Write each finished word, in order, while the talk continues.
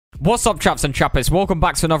What's up, chaps and chappers? Welcome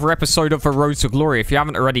back to another episode of The Road to Glory. If you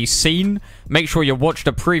haven't already seen, make sure you watch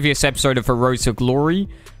the previous episode of The Road to Glory.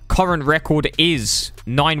 Current record is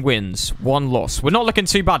 9 wins, 1 loss. We're not looking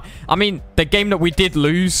too bad. I mean, the game that we did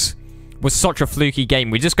lose was such a fluky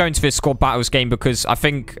game. We just go into this squad battles game because I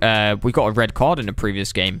think we got a red card in the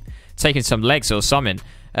previous game. Taking some legs or something.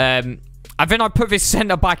 And then I put this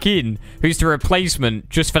centre back in, who's the replacement,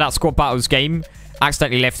 just for that squad battles game.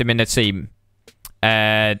 Accidentally left him in the team.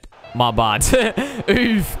 My bad.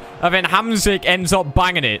 Oof. And then Hamzik ends up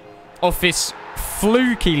banging it off this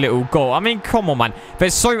fluky little goal. I mean, come on, man.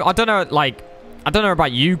 There's so... I don't know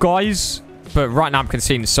about you guys, but right now I'm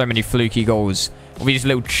conceding so many fluky goals. All these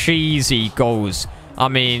little cheesy goals. I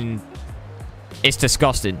mean, it's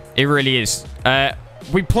disgusting. It really is.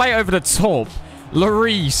 We play over the top.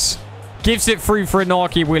 Lloris gives it through for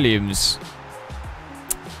Inaki Williams.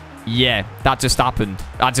 Yeah, that just happened.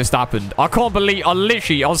 That just happened. I can't believe...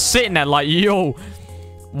 I was sitting there like, yo,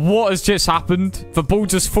 what has just happened? The ball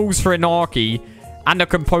just falls for Inaki. And the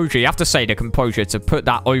composure. You have to say the composure to put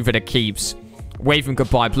that over the keeps. Waving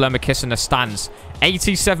goodbye. Blur kiss in the stands.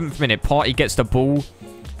 87th minute. Party gets the ball.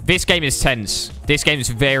 This game is tense. This game is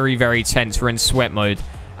very, very tense. We're in sweat mode.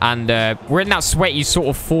 And we're in that sweaty sort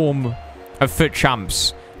of form of foot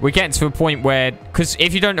champs. We're getting to a point where... Because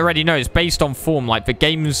if you don't already know, it's based on form. Like, the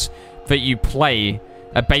games that you play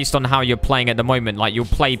are based on how you're playing at the moment. Like, you'll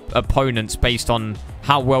play opponents based on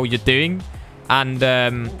how well you're doing. And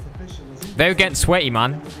they were getting sweaty,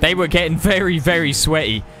 man. They were getting very, very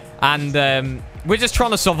sweaty. And we're just trying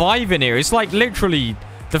to survive in here. It's like literally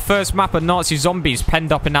the first map of Nazi zombies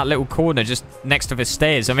penned up in that little corner just next to the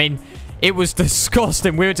stairs. I mean, it was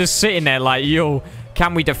disgusting. We were just sitting there like, yo,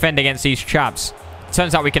 can we defend against these chaps?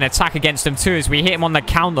 Turns out we can attack against them too as we hit him on the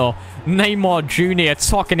counter. Neymar Jr.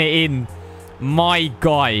 tucking it in. My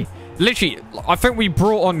guy. Literally, I think we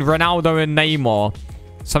brought on Ronaldo and Neymar.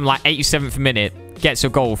 Something like 87th minute. Gets a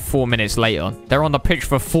goal 4 minutes later. They're on the pitch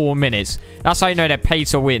for 4 minutes. That's how you know they're paid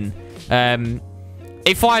to win.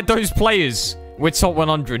 If I had those players with top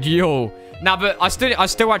 100, yo. Now, but I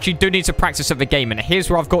still actually do need to practice at the game. And here's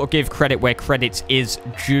where I've got to give credit where credit is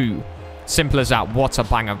due. Simple as that. What a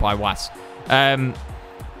banger by Was.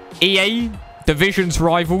 EA, Divisions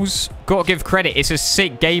Rivals, gotta give credit. It's a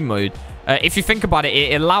sick game mode. If you think about it,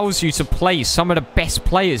 it allows you to play some of the best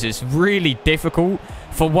players. It's really difficult.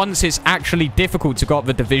 For once, it's actually difficult to go up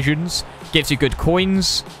the divisions. Gives you good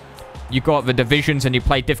coins. You go up the divisions and you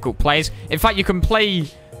play difficult players. In fact, you can play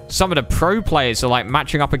some of the pro players are like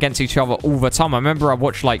matching up against each other all the time. I remember I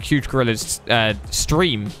watched like Huge Gorilla's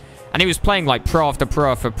stream. And he was playing like pro after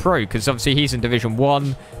pro after pro. Because obviously he's in Division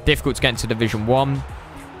 1. Difficult to get into Division 1.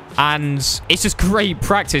 And it's just great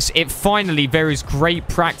practice. There is great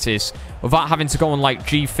practice without having to go on like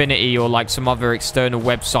Gfinity or like some other external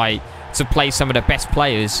website to play some of the best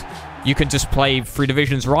players. You can just play through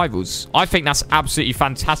Divisions Rivals. I think that's absolutely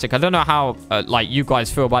fantastic. I don't know how like you guys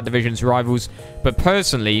feel about Divisions Rivals. But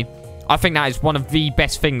personally, I think that is one of the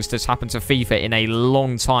best things that's happened to FIFA in a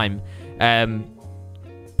long time.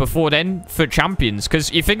 Before then, for champions.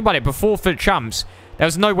 Because you think about it, before for champs, there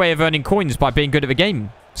was no way of earning coins by being good at the game.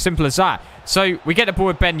 Simple as that. So, we get the ball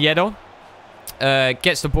with Ben Yedder.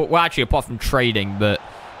 Gets the ball... Well, actually, apart from trading, but,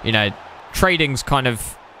 you know, trading's kind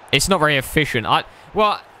of... It's not very efficient.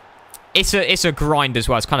 Well, it's a grind as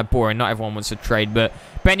well. It's kind of boring. Not everyone wants to trade, but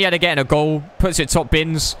Ben Yedder getting a goal. Puts it top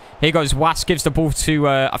bins. Here goes Was. Gives the ball to,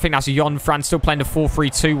 I think that's Jon Fran. Still playing the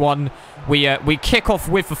 4-3-2-1. We kick off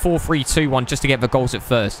with the 4-3-2-1 just to get the goals at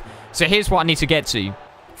first. So here's what I need to get to.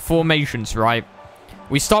 Formations, right?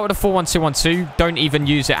 We start with a 4-1-2-1-2. Don't even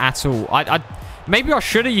use it at all. Maybe I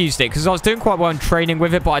should have used it because I was doing quite well in training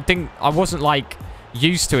with it, but I wasn't like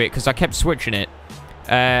used to it because I kept switching it.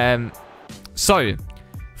 So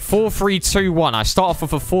 4-3-2-1. I start off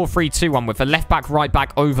with a 4-3-2-1 with the left back, right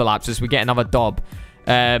back overlaps as we get another dob.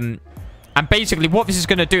 And basically what this is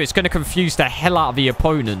going to do, it's going to confuse the hell out of the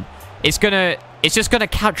opponent. It's just going to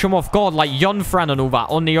catch them off guard, like Jon Fran and all that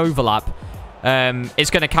on the overlap. It's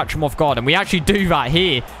going to catch them off guard. And we actually do that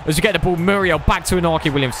here as we get the ball. Muriel back to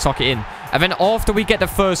Inaki Williams to tuck it in. And then after we get the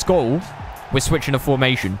first goal, we're switching the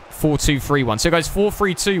formation. 4-2-3-1. So it goes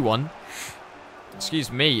 4-3-2-1.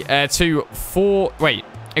 Excuse me. To 4... Wait.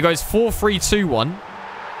 It goes 4-3-2-1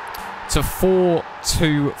 to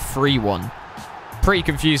 4-2-3-1. Pretty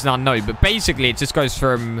confusing, I know. But basically, it just goes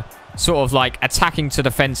from sort of like attacking to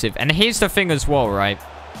defensive. And here's the thing as well, right?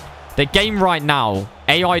 The game right now,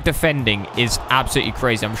 AI defending is absolutely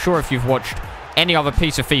crazy. I'm sure if you've watched any other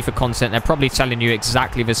piece of FIFA content, they're probably telling you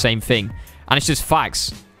exactly the same thing. And it's just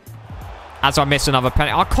facts. As I miss another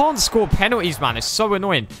penalty. I can't score penalties, man. It's so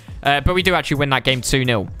annoying. But we do actually win that game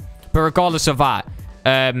 2-0. But regardless of that,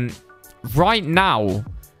 right now,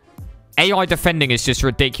 AI defending is just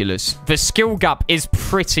ridiculous. The skill gap is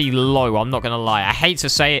pretty low, I'm not going to lie. I hate to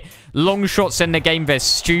say it. Long shots in the game, they're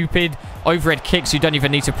stupid. Overhead kicks, you don't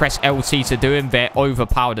even need to press LT to do them. They're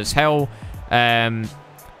overpowered as hell.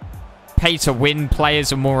 Pay to win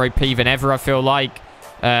players are more OP than ever, I feel like.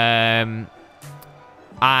 And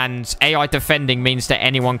AI defending means that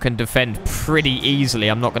anyone can defend pretty easily,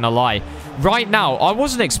 I'm not going to lie. Right now, I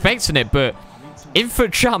wasn't expecting it, but in for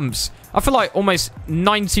champs, I feel like almost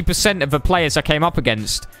 90% of the players I came up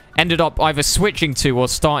against ended up either switching to or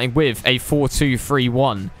starting with a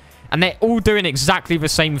 4-2-3-1. And they're all doing exactly the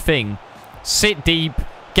same thing. Sit deep,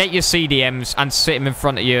 get your CDMs, and sit them in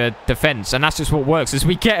front of your defense. And that's just what works. As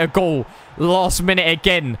we get a goal last minute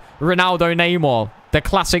again. Ronaldo, Neymar. The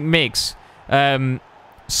classic mix.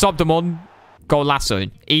 Sub them on. Goal lasso.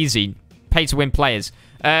 Easy. Pay to win players.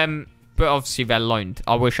 But obviously they're loaned.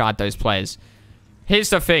 I wish I had those players. Here's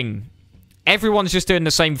the thing. Everyone's just doing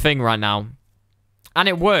the same thing right now. And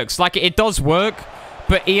it works. Like, it does work.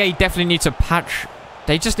 But EA definitely need to patch.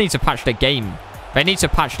 They just need to patch the game. They need to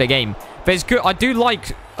patch the game. But it's good. I do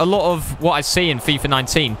like a lot of what I see in FIFA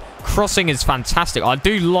 19. Crossing is fantastic. I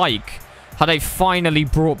do like how they finally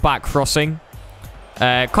brought back crossing.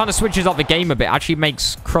 Kind of switches up the game a bit. Actually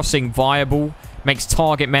makes crossing viable. Makes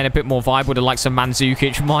target men a bit more viable. The likes of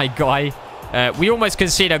Mandzukic, my guy. We almost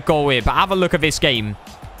conceded a goal here. But have a look at this game.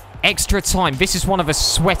 Extra time. This is one of the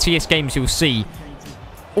sweatiest games you'll see.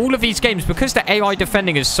 All of these games, because the AI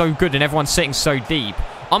defending is so good and everyone's sitting so deep.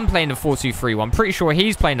 I'm playing the 4-2-3-1. I'm pretty sure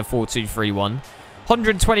he's playing the 4-2-3-1.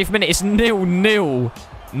 120th minute. It's 0-0.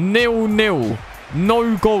 0-0.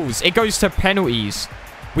 No goals. It goes to penalties.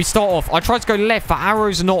 We start off. I tried to go left, but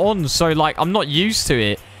arrows are not on. So, like, I'm not used to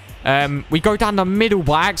it. We go down the middle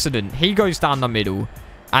by accident. He goes down the middle.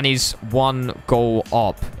 And he's 1 goal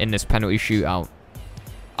up in this penalty shootout.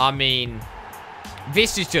 I mean,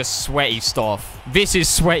 this is just sweaty stuff. This is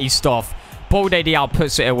sweaty stuff. Balde Diao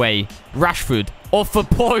puts it away. Rashford off the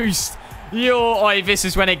post. Yo, this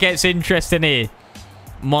is when it gets interesting here.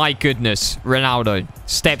 My goodness. Ronaldo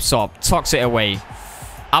steps up, tucks it away.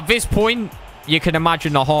 At this point, you can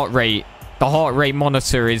imagine the heart rate. The heart rate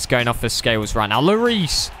monitor is going off the scales right now.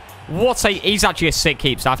 Lloris. He's actually a sick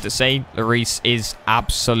keeps, I have to say. Lloris is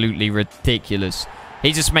absolutely ridiculous.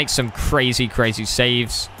 He just makes some crazy, crazy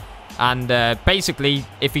saves. And basically,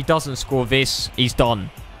 if he doesn't score this, he's done.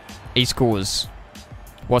 He scores.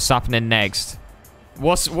 What's happening next?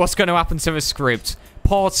 What's going to happen to the script?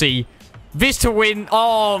 Party. This to win.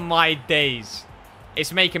 Oh, my days.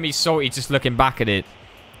 It's making me salty just looking back at it.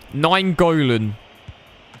 9 goalen.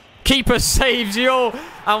 Keeper saves, yo.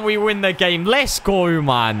 And we win the game. Let's go,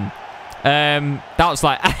 man. That was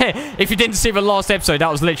like, if you didn't see the last episode,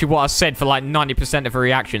 that was literally what I said for like 90% of the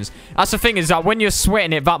reactions. That's the thing, is that when you're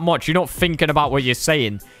sweating it that much, you're not thinking about what you're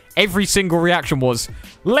saying. Every single reaction was,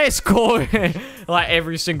 let's go. Like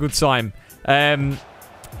every single time. That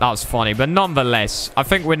was funny, but nonetheless, I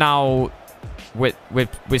think we're now,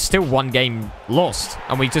 we're still 1 game lost,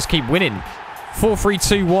 and we just keep winning.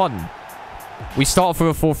 4-3-2-1. We start off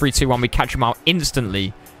with a 4-3-2-1. We catch them out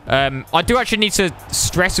instantly. I do actually need to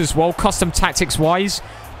stress as well, custom tactics-wise,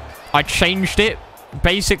 I changed it.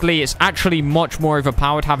 Basically, it's actually much more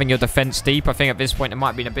overpowered having your defense deep. I think at this point, it might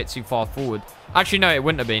have been a bit too far forward. Actually, no, it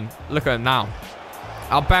wouldn't have been. Look at him now.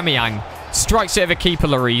 Aubameyang strikes it at the keeper,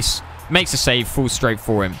 Lloris. Makes a save, falls straight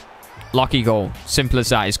for him. Lucky goal. Simple as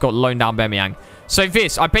that. He's got loaned down Aubameyang. So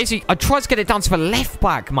this, I tried to get it down to the left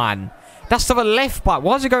back, man. That's to the left back.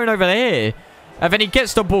 Why is it going over there? And then he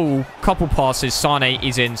gets the ball. Couple passes. Sane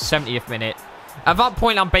is in 70th minute. At that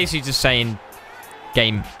point, I'm basically just saying,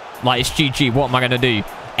 game. Like, it's GG. What am I going to do?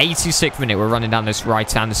 86th minute. We're running down this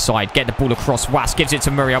right-hand side. Get the ball across. Was gives it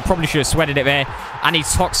to Murray. I probably should have sweated it there. And he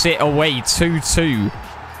tucks it away. 2-2.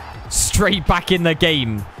 Straight back in the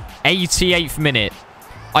game. 88th minute.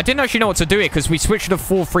 I didn't actually know what to do it because we switched to the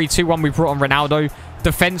 4-3-2-1. We brought on Ronaldo.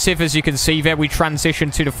 Defensive, as you can see there. We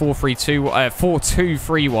transitioned to the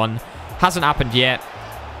 4-2-3-1. Hasn't happened yet.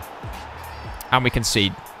 And we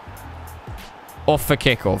concede. Off for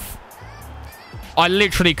kickoff. I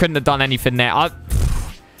literally couldn't have done anything there.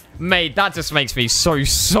 Mate, that just makes me so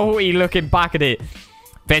salty looking back at it.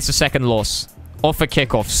 There's the second loss. Off for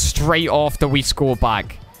kickoff. Straight after we score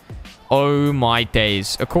back. Oh my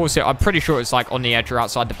days. Of course, I'm pretty sure it's like on the edge or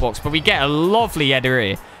outside the box. But we get a lovely header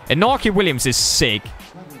here. Inaki Williams is sick.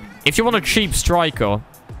 If you want a cheap striker,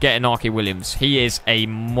 get Inaki Williams. He is a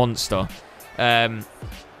monster.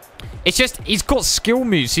 It's just, he's got skill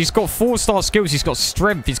moves. He's got 4-star skills. He's got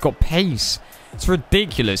strength. He's got pace. It's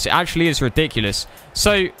ridiculous. It actually is ridiculous.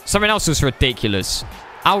 So, something else is ridiculous.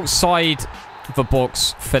 outside the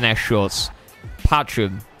box finesse shots. Patch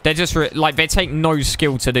them. They're just, like, they take no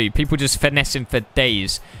skill to do. People just finessing for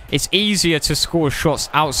days. It's easier to score shots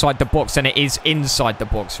outside the box than it is inside the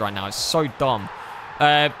box right now. It's so dumb.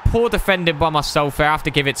 Poor defending by myself there. I have to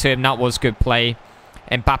give it to him. That was good play.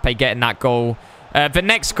 Mbappe getting that goal. The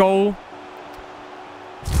next goal,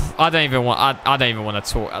 I don't even want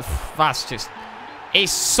to talk. That's just,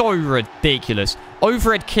 it's so ridiculous.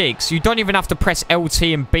 Overhead kicks, you don't even have to press LT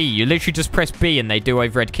and B. You literally just press B and they do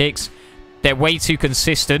overhead kicks. They're way too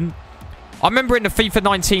consistent. I remember in the FIFA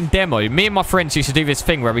 19 demo, me and my friends used to do this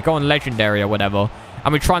thing where we go on Legendary or whatever,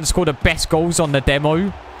 and we try and score the best goals on the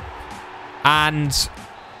demo. And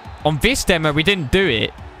on this demo, we didn't do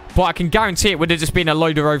it, but I can guarantee it would have just been a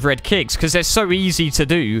load of overhead kicks because they're so easy to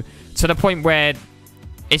do to the point where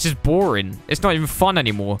it's just boring. It's not even fun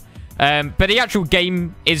anymore. But the actual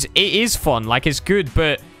game is fun. Like, it's good,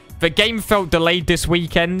 but the game felt delayed this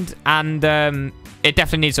weekend, and it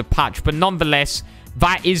definitely needs a patch. But nonetheless,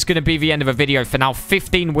 that is going to be the end of the video for now.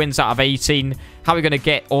 15 wins out of 18. How are we going to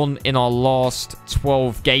get on in our last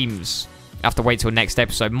 12 games? I have to wait till next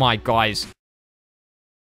episode. My guys.